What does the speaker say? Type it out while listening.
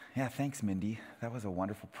Yeah, thanks, Mindy. That was a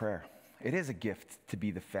wonderful prayer. It is a gift to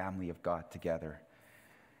be the family of God together.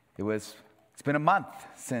 It's been a month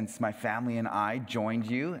since my family and I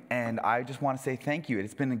joined you, and I just want to say thank you.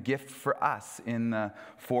 It's been a gift for us in the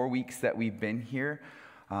 4 weeks that we've been here.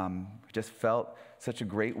 Just felt such a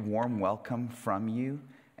great warm welcome from you,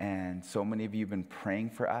 and so many of you have been praying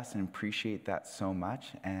for us and appreciate that so much.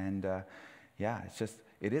 And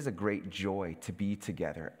it is a great joy to be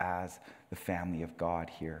together as the family of God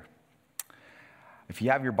here. If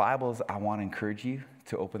you have your Bibles, I want to encourage you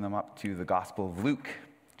to open them up to the Gospel of Luke,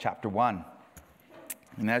 chapter 1.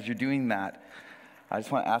 And as you're doing that, I just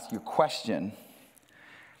want to ask you a question.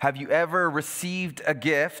 Have you ever received a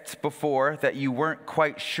gift before that you weren't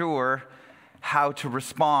quite sure how to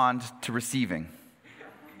respond to receiving?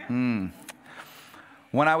 When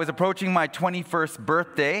I was approaching my 21st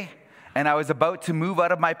birthday and I was about to move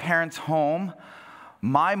out of my parents' home,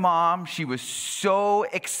 my mom, she was so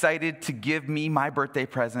excited to give me my birthday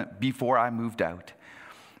present before I moved out.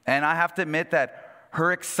 And I have to admit that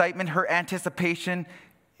her excitement, her anticipation,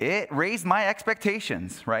 it raised my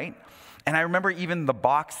expectations, right? And I remember even the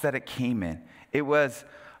box that it came in. It was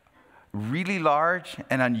really large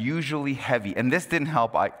and unusually heavy. And this didn't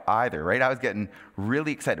help either, right? I was getting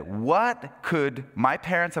really excited. What could my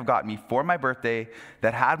parents have got me for my birthday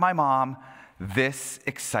that had my mom this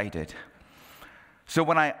excited? So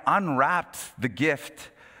when I unwrapped the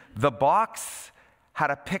gift, the box had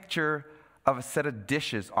a picture of a set of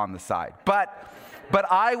dishes on the side. But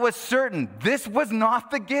I was certain this was not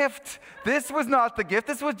the gift. This was not the gift.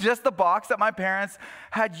 This was just the box that my parents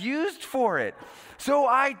had used for it. So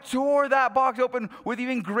I tore that box open with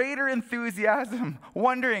even greater enthusiasm,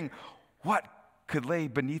 wondering what could lay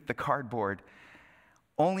beneath the cardboard,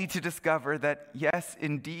 only to discover that, yes,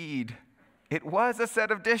 indeed, it was a set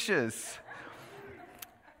of dishes.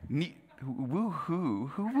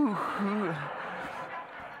 Woo-hoo.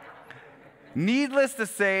 Needless to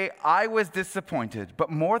say, I was disappointed. But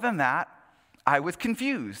more than that, I was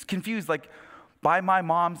confused like by my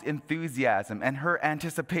mom's enthusiasm and her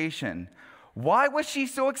anticipation. Why was she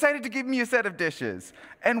so excited to give me a set of dishes?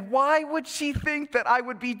 And why would she think that I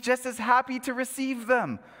would be just as happy to receive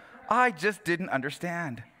them? I just didn't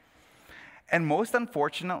understand. And most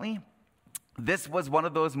unfortunately, this was one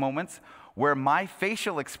of those moments where my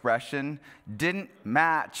facial expression didn't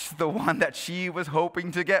match the one that she was hoping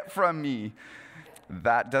to get from me.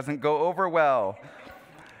 That doesn't go over well.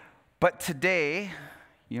 But today,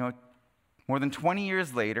 more than 20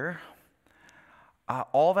 years later,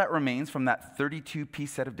 all that remains from that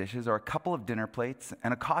 32-piece set of dishes are a couple of dinner plates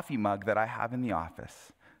and a coffee mug that I have in the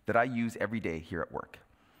office that I use every day here at work.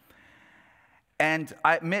 And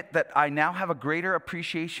I admit that I now have a greater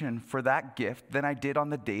appreciation for that gift than I did on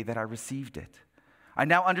the day that I received it. I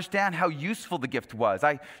now understand how useful the gift was.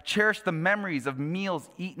 I cherish the memories of meals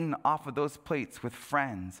eaten off of those plates with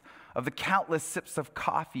friends, of the countless sips of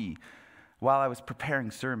coffee while I was preparing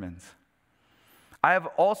sermons. I have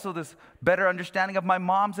also this better understanding of my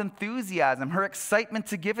mom's enthusiasm, her excitement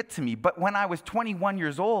to give it to me. But when I was 21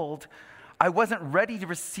 years old, I wasn't ready to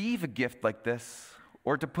receive a gift like this,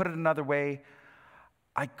 or to put it another way,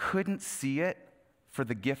 I couldn't see it for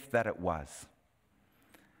the gift that it was.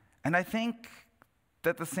 And I think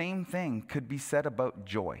that the same thing could be said about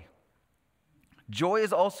joy. Joy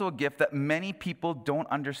is also a gift that many people don't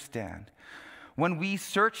understand. When we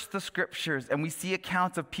search the scriptures and we see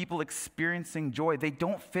accounts of people experiencing joy, they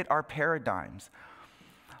don't fit our paradigms.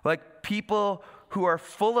 Like people who are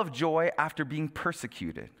full of joy after being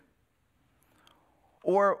persecuted.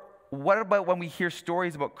 Or what about when we hear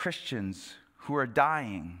stories about Christians who are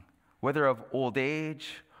dying, whether of old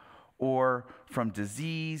age or from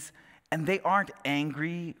disease, and they aren't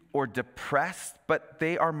angry or depressed, but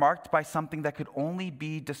they are marked by something that could only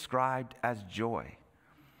be described as joy.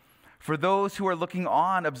 For those who are looking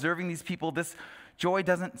on, observing these people, this joy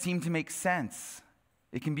doesn't seem to make sense.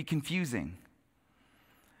 It can be confusing.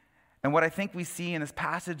 And what I think we see in this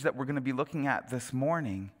passage that we're going to be looking at this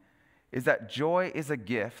morning is that joy is a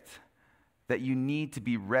gift that you need to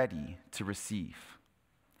be ready to receive.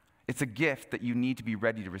 It's a gift that you need to be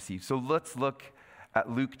ready to receive. So let's look at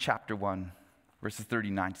Luke chapter 1, verses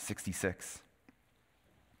 39 to 66.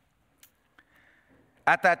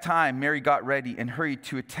 At that time, Mary got ready and hurried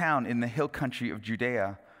to a town in the hill country of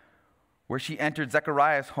Judea, where she entered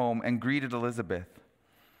Zechariah's home and greeted Elizabeth.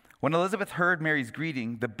 When Elizabeth heard Mary's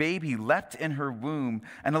greeting, the baby leapt in her womb,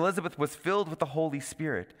 and Elizabeth was filled with the Holy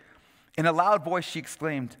Spirit. In a loud voice she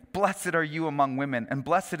exclaimed, "Blessed are you among women, and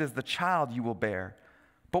blessed is the child you will bear.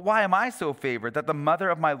 But why am I so favored that the mother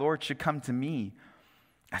of my Lord should come to me?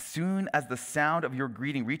 As soon as the sound of your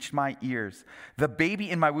greeting reached my ears, the baby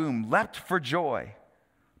in my womb leapt for joy.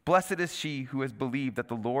 Blessed is she who has believed that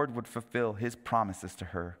the Lord would fulfill his promises to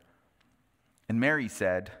her." And Mary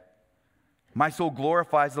said, "My soul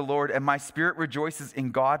glorifies the Lord, and my spirit rejoices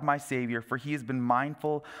in God my Savior, for he has been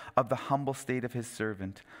mindful of the humble state of his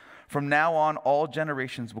servant. From now on, all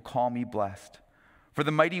generations will call me blessed. For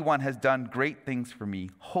the Mighty One has done great things for me.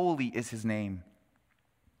 Holy is his name.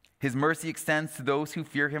 His mercy extends to those who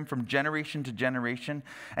fear him from generation to generation,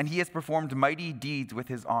 and he has performed mighty deeds with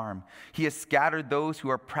his arm. He has scattered those who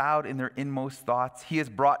are proud in their inmost thoughts. He has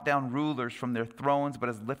brought down rulers from their thrones, but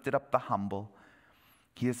has lifted up the humble.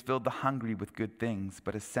 He has filled the hungry with good things,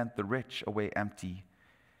 but has sent the rich away empty.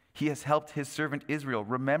 He has helped his servant Israel,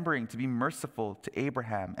 remembering to be merciful to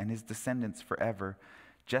Abraham and his descendants forever,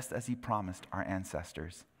 just as he promised our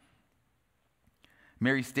ancestors."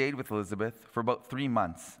 Mary stayed with Elizabeth for about 3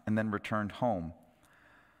 months and then returned home.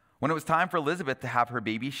 When it was time for Elizabeth to have her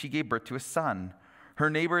baby, she gave birth to a son. Her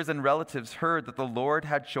neighbors and relatives heard that the Lord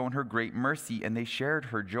had shown her great mercy, and they shared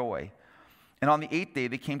her joy. And on the 8th day,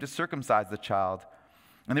 they came to circumcise the child.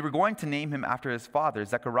 And they were going to name him after his father,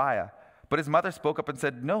 Zechariah. But his mother spoke up and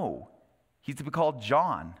said, "No, he's to be called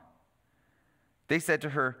John." They said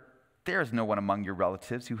to her, "There is no one among your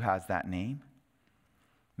relatives who has that name."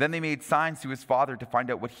 Then they made signs to his father to find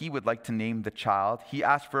out what he would like to name the child. He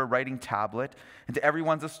asked for a writing tablet, and to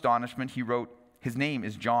everyone's astonishment, he wrote, "His name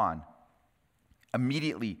is John."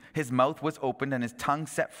 Immediately, his mouth was opened and his tongue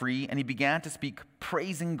set free, and he began to speak,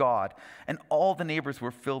 praising God. And all the neighbors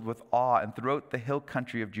were filled with awe, and throughout the hill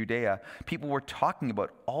country of Judea, people were talking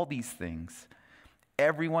about all these things.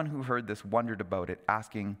 Everyone who heard this wondered about it,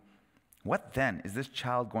 asking, "What then is this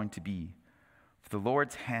child going to be?" For the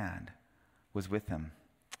Lord's hand was with him.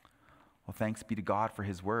 Well, thanks be to God for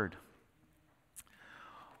his word.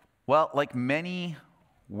 Well, like many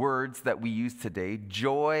words that we use today,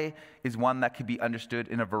 joy is one that can be understood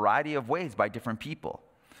in a variety of ways by different people.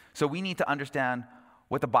 So we need to understand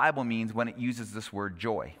what the Bible means when it uses this word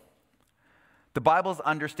joy. The Bible's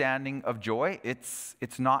understanding of joy, it's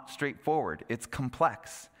not straightforward. It's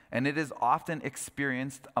complex, and it is often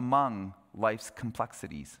experienced among life's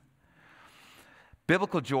complexities.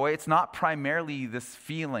 Biblical joy, it's not primarily this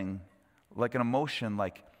feeling like an emotion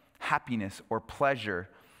like happiness or pleasure.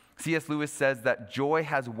 C.S. Lewis says that joy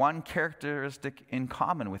has one characteristic in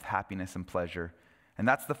common with happiness and pleasure, and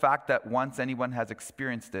that's the fact that once anyone has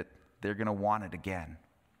experienced it, they're going to want it again.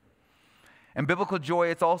 And biblical joy,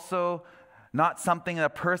 it's also not something that a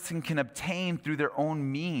person can obtain through their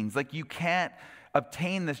own means. Like, you can't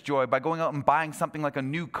obtain this joy by going out and buying something like a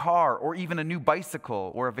new car or even a new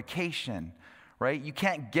bicycle or a vacation, right? You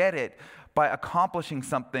can't get it by accomplishing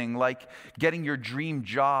something like getting your dream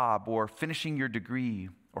job or finishing your degree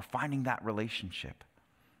or finding that relationship.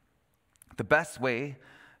 The best way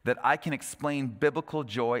that I can explain biblical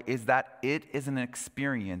joy is that it is an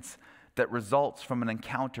experience that results from an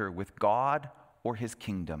encounter with God or his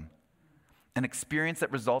kingdom. An experience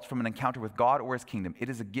that results from an encounter with God or his kingdom. It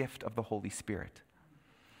is a gift of the Holy Spirit.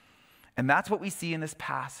 And that's what we see in this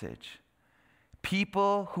passage.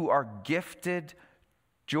 People who are gifted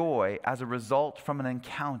joy as a result from an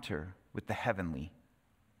encounter with the heavenly.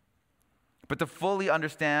 But to fully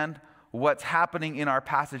understand what's happening in our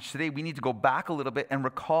passage today, we need to go back a little bit and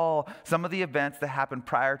recall some of the events that happened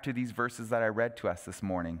prior to these verses that I read to us this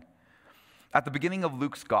morning. At the beginning of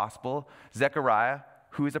Luke's gospel, Zechariah,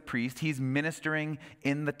 who is a priest, he's ministering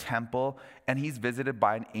in the temple, and he's visited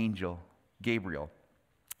by an angel, Gabriel,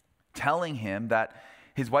 telling him that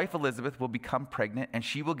his wife Elizabeth will become pregnant, and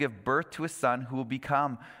she will give birth to a son who will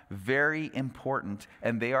become very important,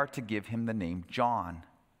 and they are to give him the name John.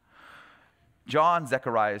 John,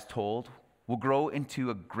 Zechariah is told, will grow into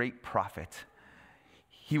a great prophet.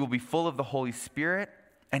 He will be full of the Holy Spirit,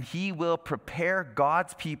 and he will prepare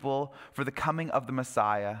God's people for the coming of the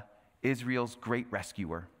Messiah, Israel's great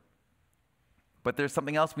rescuer. But there's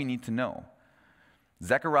something else we need to know.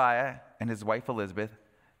 Zechariah and his wife Elizabeth,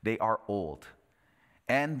 they are old,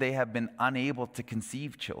 and they have been unable to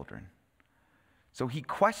conceive children. So he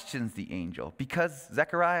questions the angel because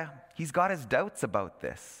Zechariah, he's got his doubts about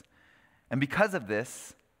this. And because of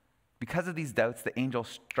these doubts, the angel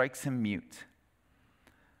strikes him mute.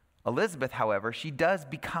 Elizabeth, however, she does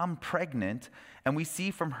become pregnant, and we see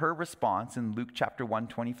from her response in Luke chapter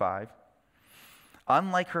 1:25,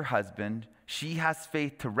 unlike her husband, she has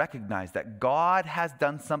faith to recognize that God has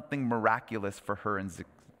done something miraculous for her and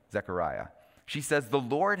Zechariah. She says, "The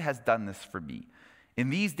Lord has done this for me.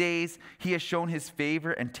 In these days, he has shown his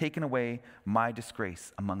favor and taken away my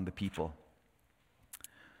disgrace among the people."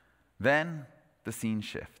 Then the scene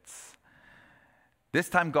shifts. This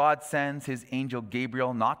time God sends his angel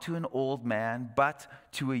Gabriel not to an old man, but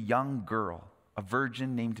to a young girl, a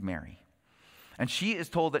virgin named Mary. And she is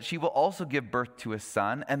told that she will also give birth to a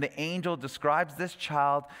son, and the angel describes this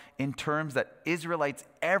child in terms that Israelites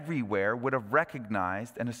everywhere would have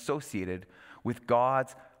recognized and associated with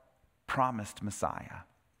God's promised Messiah,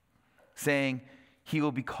 saying, "He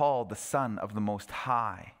will be called the Son of the Most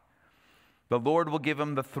High. The Lord will give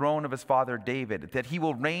him the throne of his father David, that he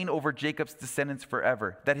will reign over Jacob's descendants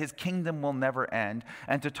forever, that his kingdom will never end.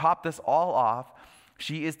 And to top this all off,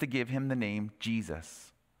 she is to give him the name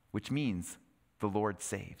Jesus, which means the Lord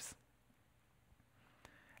saves."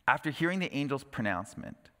 After hearing the angel's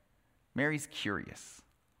pronouncement, Mary's curious.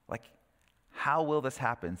 How will this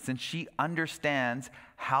happen? Since she understands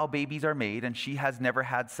how babies are made and she has never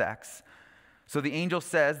had sex. So the angel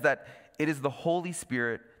says that it is the Holy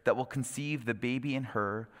Spirit that will conceive the baby in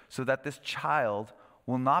her, so that this child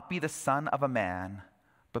will not be the son of a man,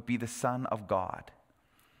 but be the Son of God.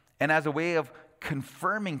 And as a way of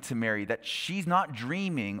confirming to Mary that she's not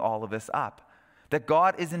dreaming all of this up, that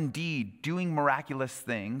God is indeed doing miraculous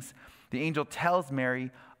things, the angel tells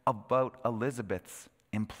Mary about Elizabeth's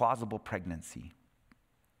implausible pregnancy.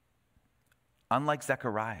 Unlike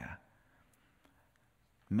Zechariah,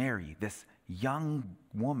 Mary, this young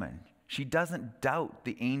woman, she doesn't doubt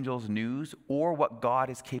the angel's news or what God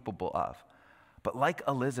is capable of. But like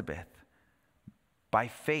Elizabeth, by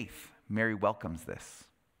faith, Mary welcomes this.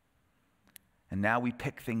 And now we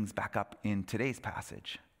pick things back up in today's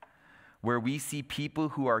passage, where we see people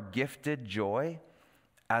who are gifted joy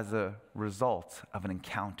as a result of an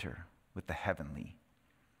encounter with the heavenly.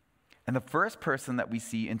 And the first person that we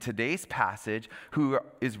see in today's passage who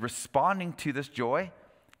is responding to this joy,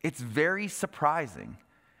 it's very surprising.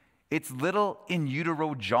 It's little in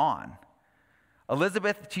utero John.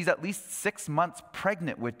 Elizabeth, she's at least 6 months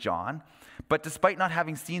pregnant with John, but despite not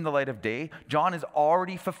having seen the light of day, John is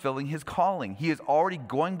already fulfilling his calling. He is already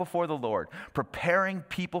going before the Lord, preparing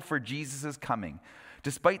people for Jesus' coming.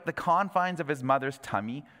 Despite the confines of his mother's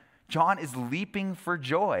tummy, John is leaping for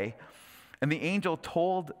joy. And the angel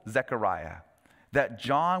told Zechariah that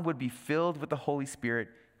John would be filled with the Holy Spirit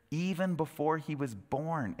even before he was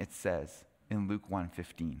born, it says in Luke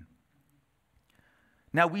 1:15.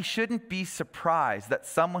 Now, we shouldn't be surprised that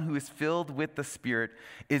someone who is filled with the Spirit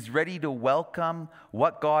is ready to welcome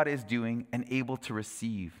what God is doing and able to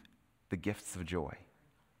receive the gifts of joy.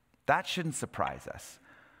 That shouldn't surprise us.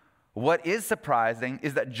 What is surprising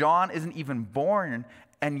is that John isn't even born,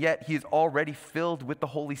 and yet he is already filled with the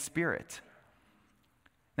Holy Spirit.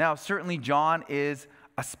 Now, certainly John is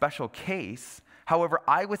a special case. However,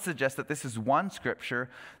 I would suggest that this is one scripture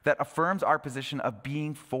that affirms our position of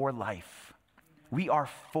being for life. We are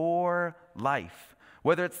for life.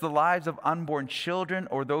 Whether it's the lives of unborn children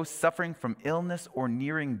or those suffering from illness or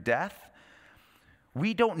nearing death,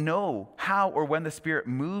 we don't know how or when the Spirit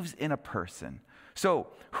moves in a person. So,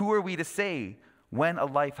 who are we to say when a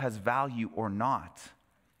life has value or not?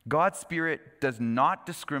 God's Spirit does not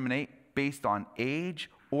discriminate based on age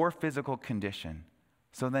or physical condition.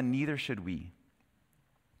 So then neither should we.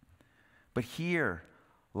 But here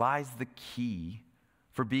lies the key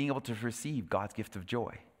for being able to receive God's gift of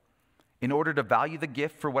joy. In order to value the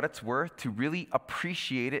gift for what it's worth, to really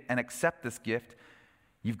appreciate it and accept this gift,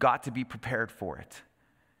 you've got to be prepared for it.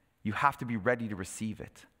 You have to be ready to receive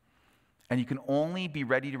it. And you can only be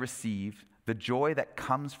ready to receive the joy that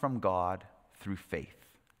comes from God through faith.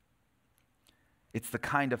 It's the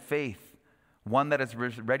kind of faith, one that is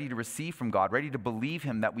ready to receive from God, ready to believe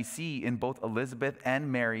him, that we see in both Elizabeth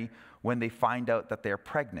and Mary when they find out that they're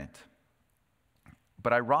pregnant.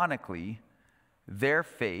 But ironically, their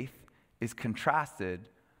faith is contrasted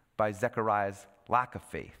by Zechariah's lack of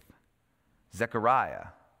faith. Zechariah,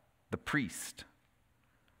 the priest.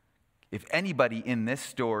 If anybody in this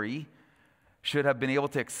story should have been able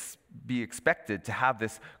to be expected to have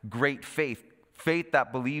this great faith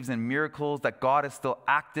that believes in miracles, that God is still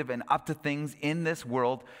active and up to things in this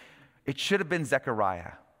world, it should have been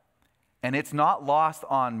Zechariah. And it's not lost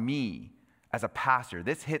on me as a pastor.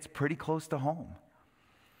 This hits pretty close to home.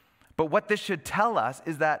 But what this should tell us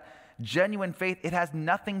is that genuine faith, it has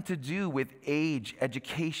nothing to do with age,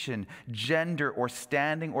 education, gender, or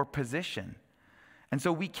standing or position. And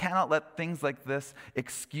so we cannot let things like this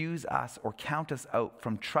excuse us or count us out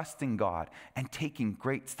from trusting God and taking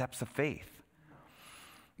great steps of faith.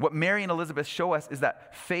 What Mary and Elizabeth show us is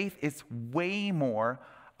that faith is way more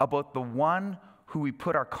about the one who we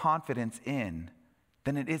put our confidence in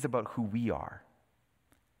than it is about who we are.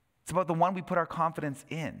 It's about the one we put our confidence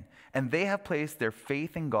in. And they have placed their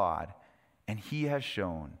faith in God, and he has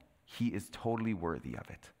shown he is totally worthy of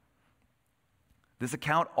it. This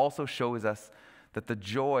account also shows us that the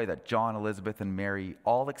joy that John, Elizabeth, and Mary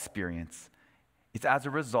all experience is as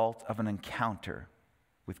a result of an encounter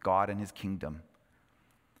with God and his kingdom.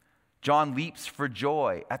 John leaps for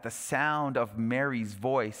joy at the sound of Mary's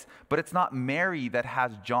voice, but it's not Mary that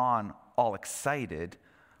has John all excited,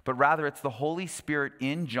 but rather it's the Holy Spirit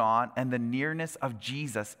in John and the nearness of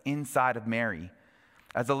Jesus inside of Mary.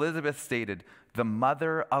 As Elizabeth stated, "The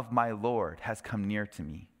mother of my Lord has come near to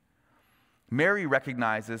me." Mary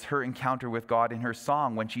recognizes her encounter with God in her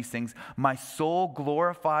song when she sings, "My soul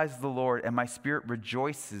glorifies the Lord, and my spirit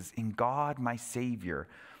rejoices in God my Savior,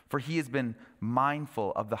 for he has been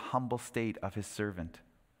mindful of the humble state of his servant."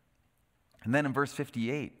 And then in verse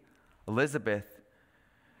 58,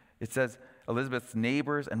 it says, Elizabeth's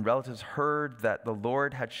neighbors and relatives heard that the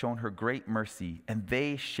Lord had shown her great mercy, and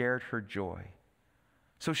they shared her joy.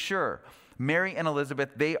 So sure, Mary and Elizabeth,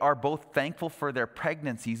 they are both thankful for their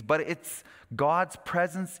pregnancies, but it's God's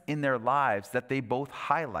presence in their lives that they both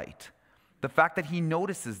highlight. The fact that he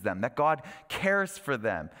notices them, that God cares for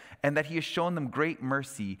them, and that he has shown them great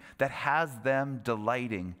mercy that has them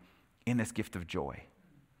delighting in this gift of joy.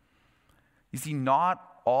 You see,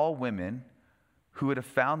 not all women who would have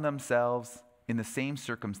found themselves in the same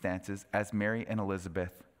circumstances as Mary and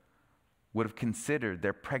Elizabeth would have considered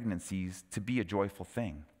their pregnancies to be a joyful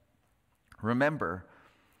thing. Remember,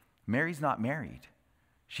 Mary's not married.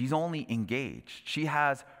 She's only engaged. She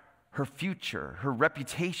has her future, her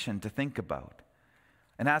reputation to think about.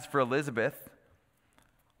 And as for Elizabeth,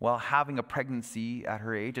 well, having a pregnancy at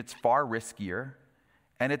her age, it's far riskier,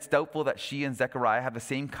 and it's doubtful that she and Zechariah have the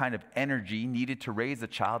same kind of energy needed to raise a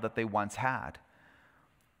child that they once had.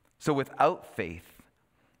 So without faith,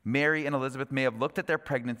 Mary and Elizabeth may have looked at their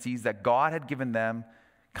pregnancies that God had given them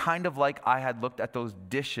kind of like I had looked at those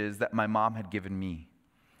dishes that my mom had given me.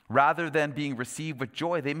 Rather than being received with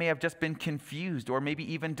joy, they may have just been confused or maybe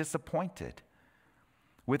even disappointed.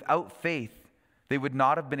 Without faith, they would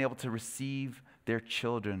not have been able to receive their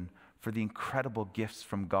children for the incredible gifts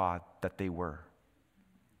from God that they were.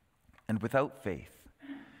 And without faith,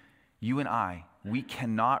 you and I, we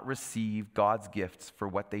cannot receive God's gifts for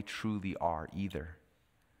what they truly are either.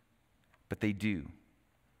 But they do.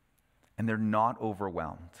 And they're not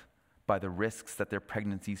overwhelmed by the risks that their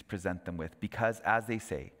pregnancies present them with because, as they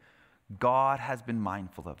say, God has been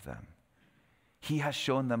mindful of them. He has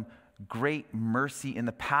shown them great mercy in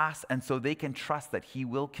the past, and so they can trust that he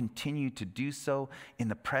will continue to do so in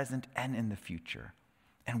the present and in the future.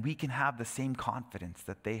 And we can have the same confidence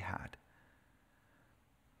that they had.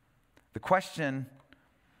 The question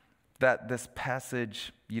that this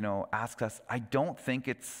passage, asks us, I don't think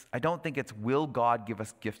it's will God give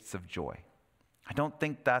us gifts of joy? I don't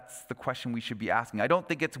think that's the question we should be asking. I don't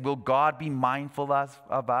think it's will God be mindful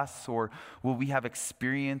of us, or will we have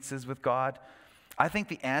experiences with God? I think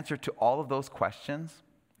the answer to all of those questions,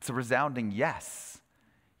 it's a resounding yes.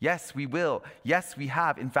 Yes, we will. Yes, we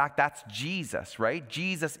have. In fact, that's Jesus, right?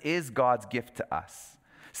 Jesus is God's gift to us.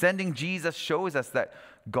 Sending Jesus shows us that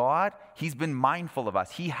God, he's been mindful of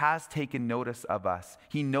us. He has taken notice of us.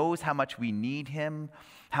 He knows how much we need him,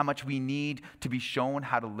 how much we need to be shown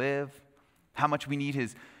how to live, how much we need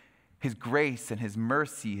his grace and his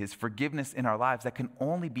mercy, his forgiveness in our lives that can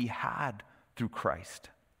only be had through Christ.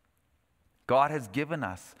 God has given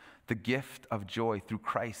us the gift of joy through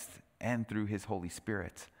Christ and through his Holy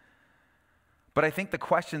Spirit. But I think the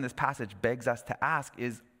question this passage begs us to ask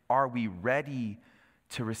is, are we ready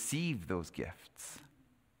to receive those gifts?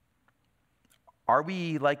 Are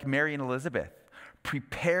we, like Mary and Elizabeth,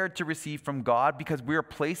 prepared to receive from God because we are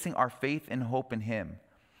placing our faith and hope in him?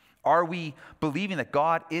 Are we believing that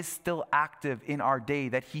God is still active in our day,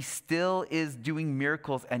 that he still is doing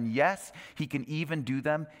miracles, and yes, he can even do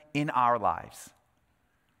them in our lives?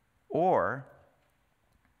 Or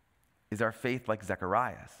is our faith like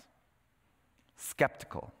Zechariah's?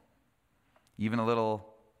 Skeptical, even a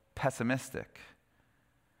little pessimistic.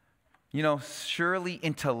 Surely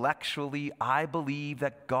intellectually, I believe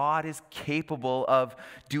that God is capable of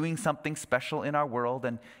doing something special in our world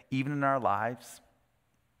and even in our lives.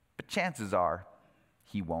 But chances are,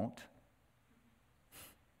 he won't.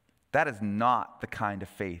 That is not the kind of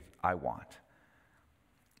faith I want.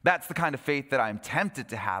 That's the kind of faith that I'm tempted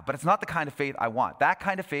to have, but it's not the kind of faith I want. That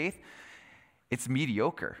kind of faith, it's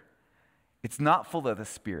mediocre. It's not full of the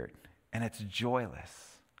Spirit, and it's joyless.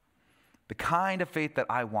 The kind of faith that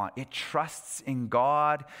I want, it trusts in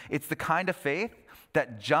God. It's the kind of faith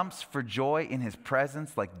that jumps for joy in his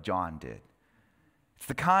presence like John did. It's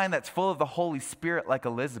the kind that's full of the Holy Spirit like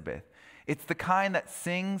Elizabeth. It's the kind that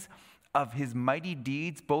sings of his mighty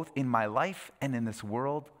deeds both in my life and in this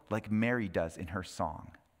world like Mary does in her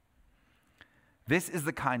song. This is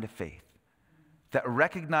the kind of faith that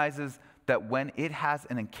recognizes that when it has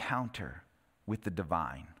an encounter with the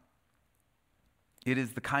divine, it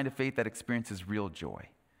is the kind of faith that experiences real joy.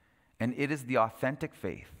 And it is the authentic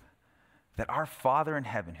faith that our Father in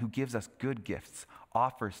heaven, who gives us good gifts,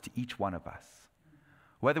 offers to each one of us.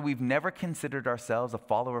 Whether we've never considered ourselves a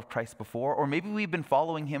follower of Christ before, or maybe we've been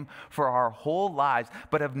following him for our whole lives,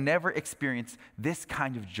 but have never experienced this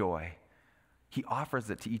kind of joy, he offers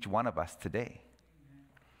it to each one of us today.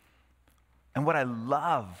 And what I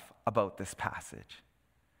love about this passage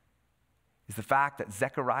is the fact that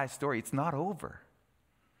Zechariah's story, it's not over.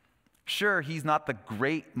 Sure, he's not the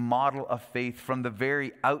great model of faith from the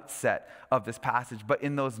very outset of this passage, but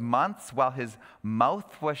in those months while his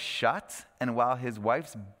mouth was shut and while his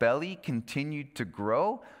wife's belly continued to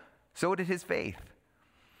grow, so did his faith.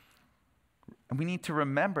 And we need to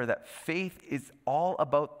remember that faith is all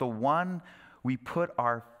about the one we put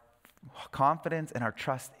our confidence and our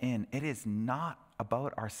trust in. It is not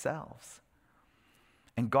about ourselves.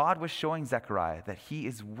 And God was showing Zechariah that he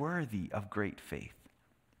is worthy of great faith.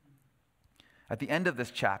 At the end of this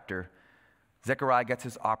chapter, Zechariah gets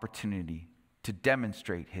his opportunity to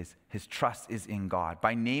demonstrate his trust is in God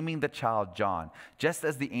by naming the child John, just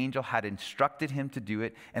as the angel had instructed him to do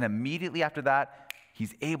it. And immediately after that,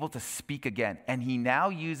 he's able to speak again. And he now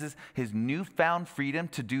uses his newfound freedom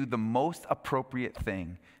to do the most appropriate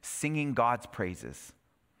thing, singing God's praises.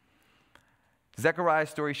 Zechariah's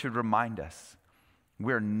story should remind us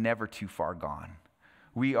we're never too far gone.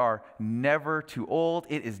 We are never too old.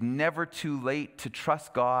 It is never too late to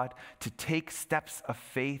trust God, to take steps of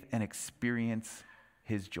faith and experience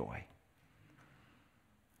his joy.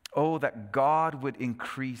 Oh, that God would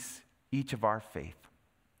increase each of our faith,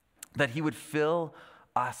 that he would fill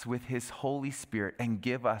us with his Holy Spirit and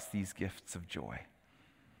give us these gifts of joy.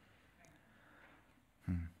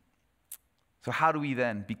 So how do we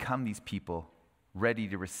then become these people ready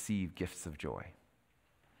to receive gifts of joy?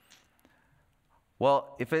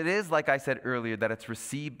 Well, if it is, like I said earlier, that it's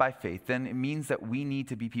received by faith, then it means that we need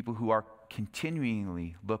to be people who are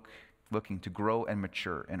continually looking to grow and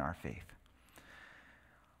mature in our faith.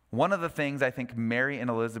 One of the things I think Mary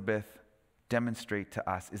and Elizabeth demonstrate to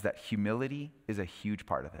us is that humility is a huge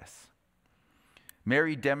part of this.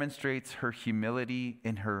 Mary demonstrates her humility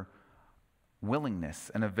in her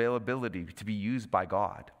willingness and availability to be used by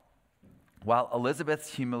God, while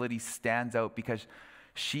Elizabeth's humility stands out because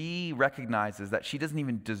she recognizes that she doesn't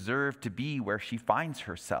even deserve to be where she finds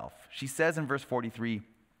herself. She says in verse 43,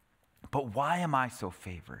 "But why am I so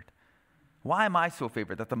favored? Why am I so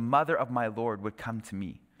favored that the mother of my Lord would come to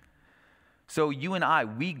me?" So you and I,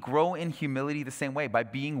 we grow in humility the same way, by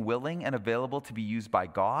being willing and available to be used by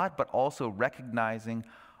God, but also recognizing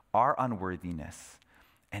our unworthiness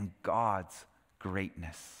and God's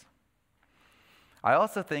greatness. I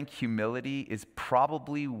also think humility is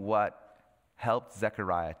probably what helped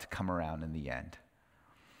Zechariah to come around in the end.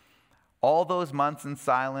 All those months in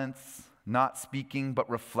silence, not speaking, but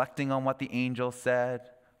reflecting on what the angel said,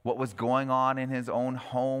 what was going on in his own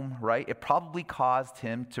home, right? It probably caused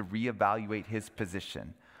him to reevaluate his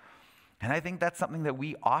position. And I think that's something that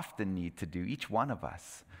we often need to do, each one of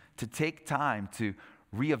us, to take time to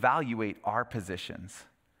reevaluate our positions.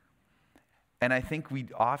 And I think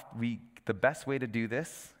the best way to do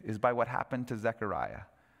this is by what happened to Zechariah,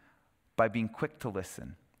 by being quick to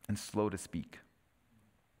listen and slow to speak.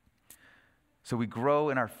 So we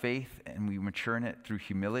grow in our faith and we mature in it through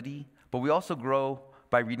humility, but we also grow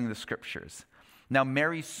by reading the scriptures. Now,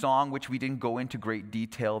 Mary's song, which we didn't go into great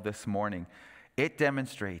detail this morning, it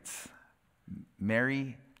demonstrates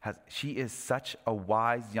she is such a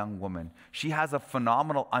wise young woman. She has a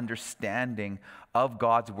phenomenal understanding of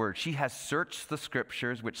God's word. She has searched the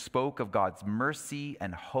scriptures, which spoke of God's mercy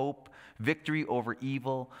and hope, victory over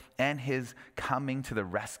evil, and his coming to the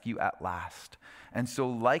rescue at last. And so,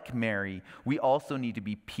 like Mary, we also need to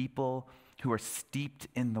be people who are steeped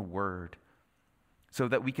in the word, so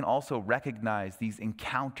that we can also recognize these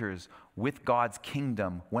encounters with God's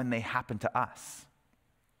kingdom when they happen to us.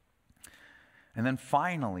 And then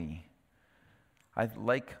finally,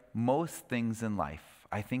 like most things in life,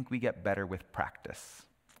 I think we get better with practice.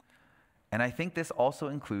 And I think this also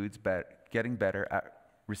includes getting better at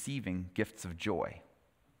receiving gifts of joy.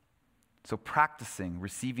 So practicing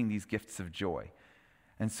receiving these gifts of joy.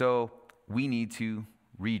 And so we need to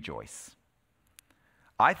rejoice.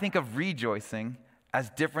 I think of rejoicing as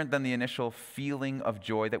different than the initial feeling of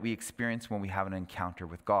joy that we experience when we have an encounter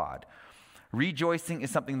with God. Rejoicing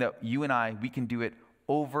is something that you and we can do it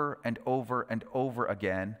over and over and over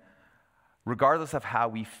again, regardless of how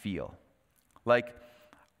we feel. Like,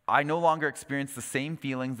 I no longer experience the same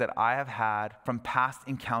feelings that I have had from past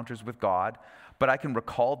encounters with God, but I can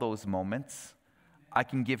recall those moments. I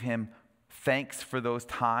can give him thanks for those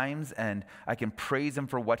times, and I can praise him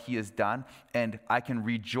for what he has done, and I can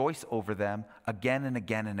rejoice over them again and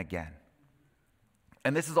again and again.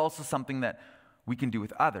 And this is also something that we can do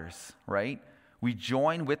with others, right? We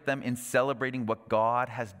join with them in celebrating what God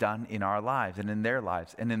has done in our lives and in their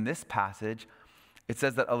lives. And in this passage, it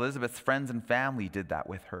says that Elizabeth's friends and family did that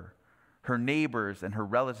with her. Her neighbors and her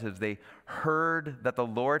relatives, they heard that the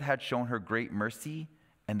Lord had shown her great mercy,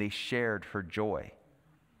 and they shared her joy.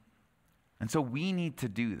 And so we need to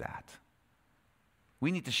do that.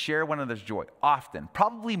 We need to share one another's joy often,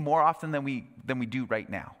 probably more often than we do right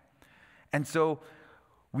now. And so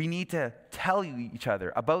we need to tell each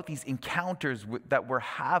other about these encounters that we're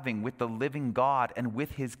having with the living God and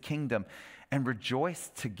with his kingdom, and rejoice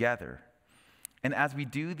together. And as we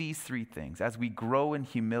do these three things, as we grow in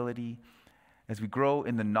humility, as we grow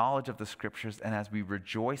in the knowledge of the scriptures, and as we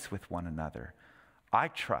rejoice with one another, I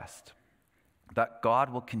trust that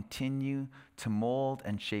God will continue to mold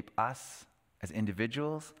and shape us as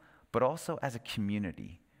individuals, but also as a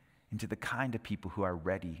community, into the kind of people who are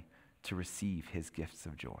ready to receive his gifts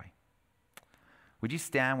of joy. Would you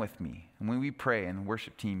stand with me? And when we pray, and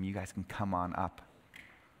worship team, you guys can come on up.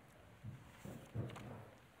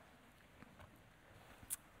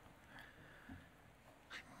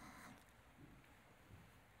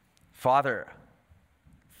 Father,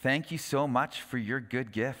 thank you so much for your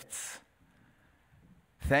good gifts.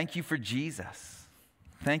 Thank you for Jesus.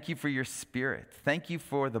 Thank you for your Spirit. Thank you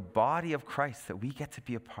for the body of Christ that we get to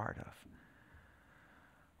be a part of.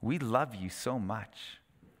 We love you so much,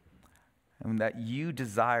 and that you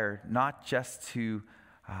desire not just to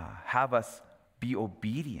have us be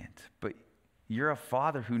obedient, but you're a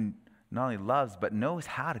Father who not only loves, but knows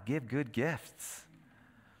how to give good gifts.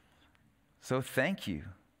 So thank you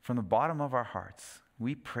from the bottom of our hearts.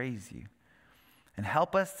 We praise you. And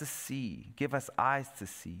help us to see, give us eyes to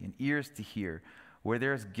see and ears to hear where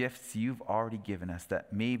there's gifts you've already given us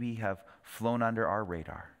that maybe have flown under our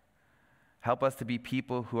radar. Help us to be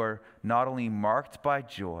people who are not only marked by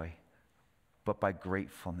joy, but by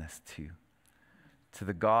gratefulness too, to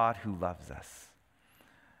the God who loves us.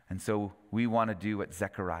 And so we want to do what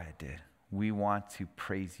Zechariah did. We want to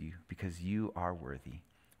praise you because you are worthy.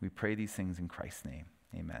 We pray these things in Christ's name.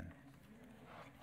 Amen.